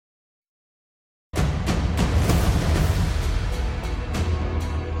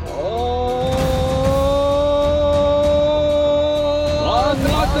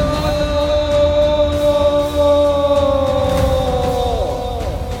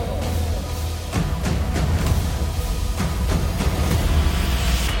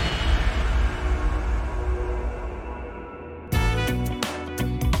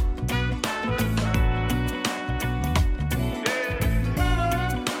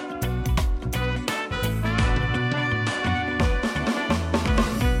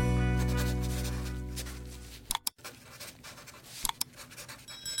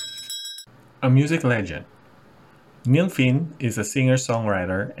music legend. Neil Finn is a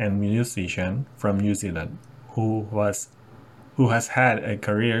singer-songwriter and musician from New Zealand who has had a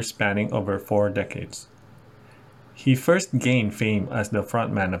career spanning over 4 decades. He first gained fame as the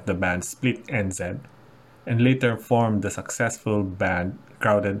frontman of the band Split NZ and later formed the successful band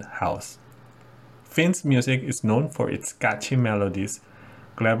Crowded House. Finn's music is known for its catchy melodies,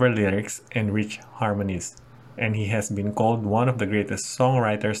 clever lyrics, and rich harmonies, and he has been called one of the greatest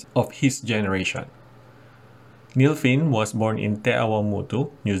songwriters of his generation. Neil Finn was born in Te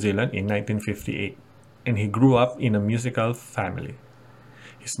Awamutu, New Zealand in 1958, and he grew up in a musical family.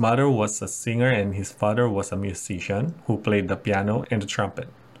 His mother was a singer and his father was a musician who played the piano and the trumpet.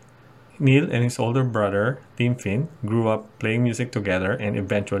 Neil and his older brother, Tim Finn, grew up playing music together and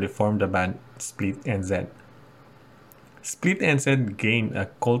eventually formed the band Split NZ. Split NZ gained a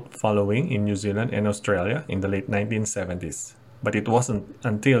cult following in New Zealand and Australia in the late 1970s, but it wasn't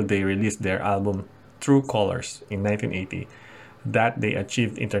until they released their album True Colors in 1980 that they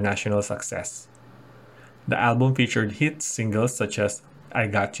achieved international success. The album featured hit singles such as I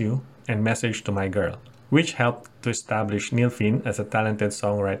Got You and Message to My Girl, which helped to establish Neil Finn as a talented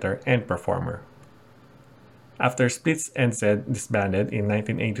songwriter and performer. After Splits NZ disbanded in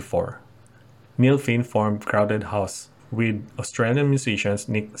 1984, Neil Finn formed Crowded House with Australian musicians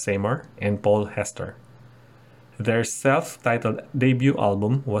Nick Seymour and Paul Hester. Their self-titled debut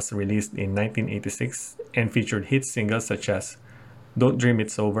album was released in 1986 and featured hit singles such as Don't Dream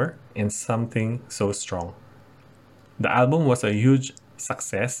It's Over and Something So Strong. The album was a huge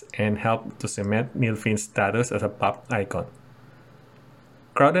success and helped to cement Neil Finn's status as a pop icon.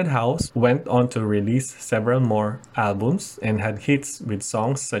 Crowded House went on to release several more albums and had hits with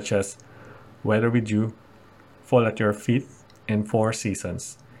songs such as Weather With You, Fall at Your Feet, and Four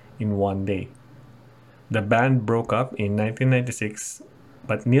Seasons in one day. The band broke up in 1996,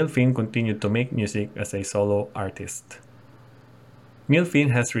 but Neil Finn continued to make music as a solo artist. Neil Finn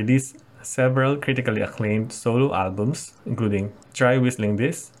has released several critically acclaimed solo albums, including Try Whistling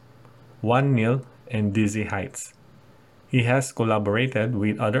This, 1-0, and Dizzy Heights. He has collaborated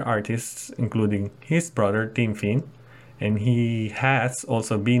with other artists, including his brother Tim Finn, and he has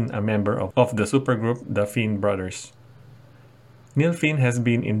also been a member of the supergroup The Finn Brothers. Neil Finn has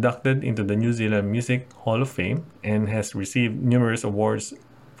been inducted into the New Zealand Music Hall of Fame and has received numerous awards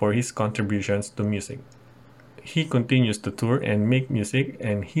for his contributions to music. He continues to tour and make music,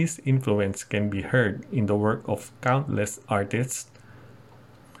 and his influence can be heard in the work of countless artists.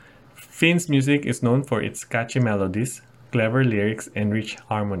 Finn's music is known for its catchy melodies, clever lyrics, and rich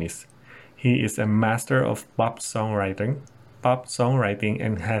harmonies. He is a master of pop songwriting,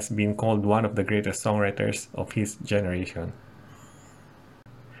 and has been called one of the greatest songwriters of his generation.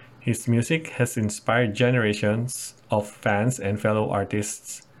 His music has inspired generations of fans and fellow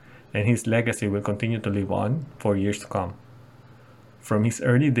artists, and his legacy will continue to live on for years to come. From his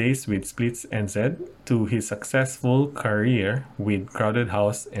early days with Splits NZ to his successful career with Crowded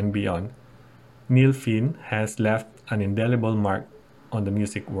House and beyond, Neil Finn has left an indelible mark on the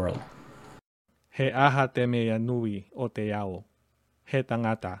music world. He aha te mea nui o te ao. He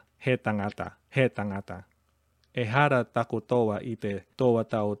tangata, he tangata, he tangata. E hara taku toa I te toa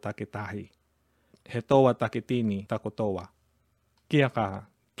tau takitahi. He toa takitini taku toa. Kia kaha,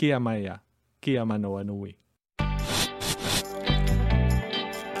 kia maia, kia manoa nui.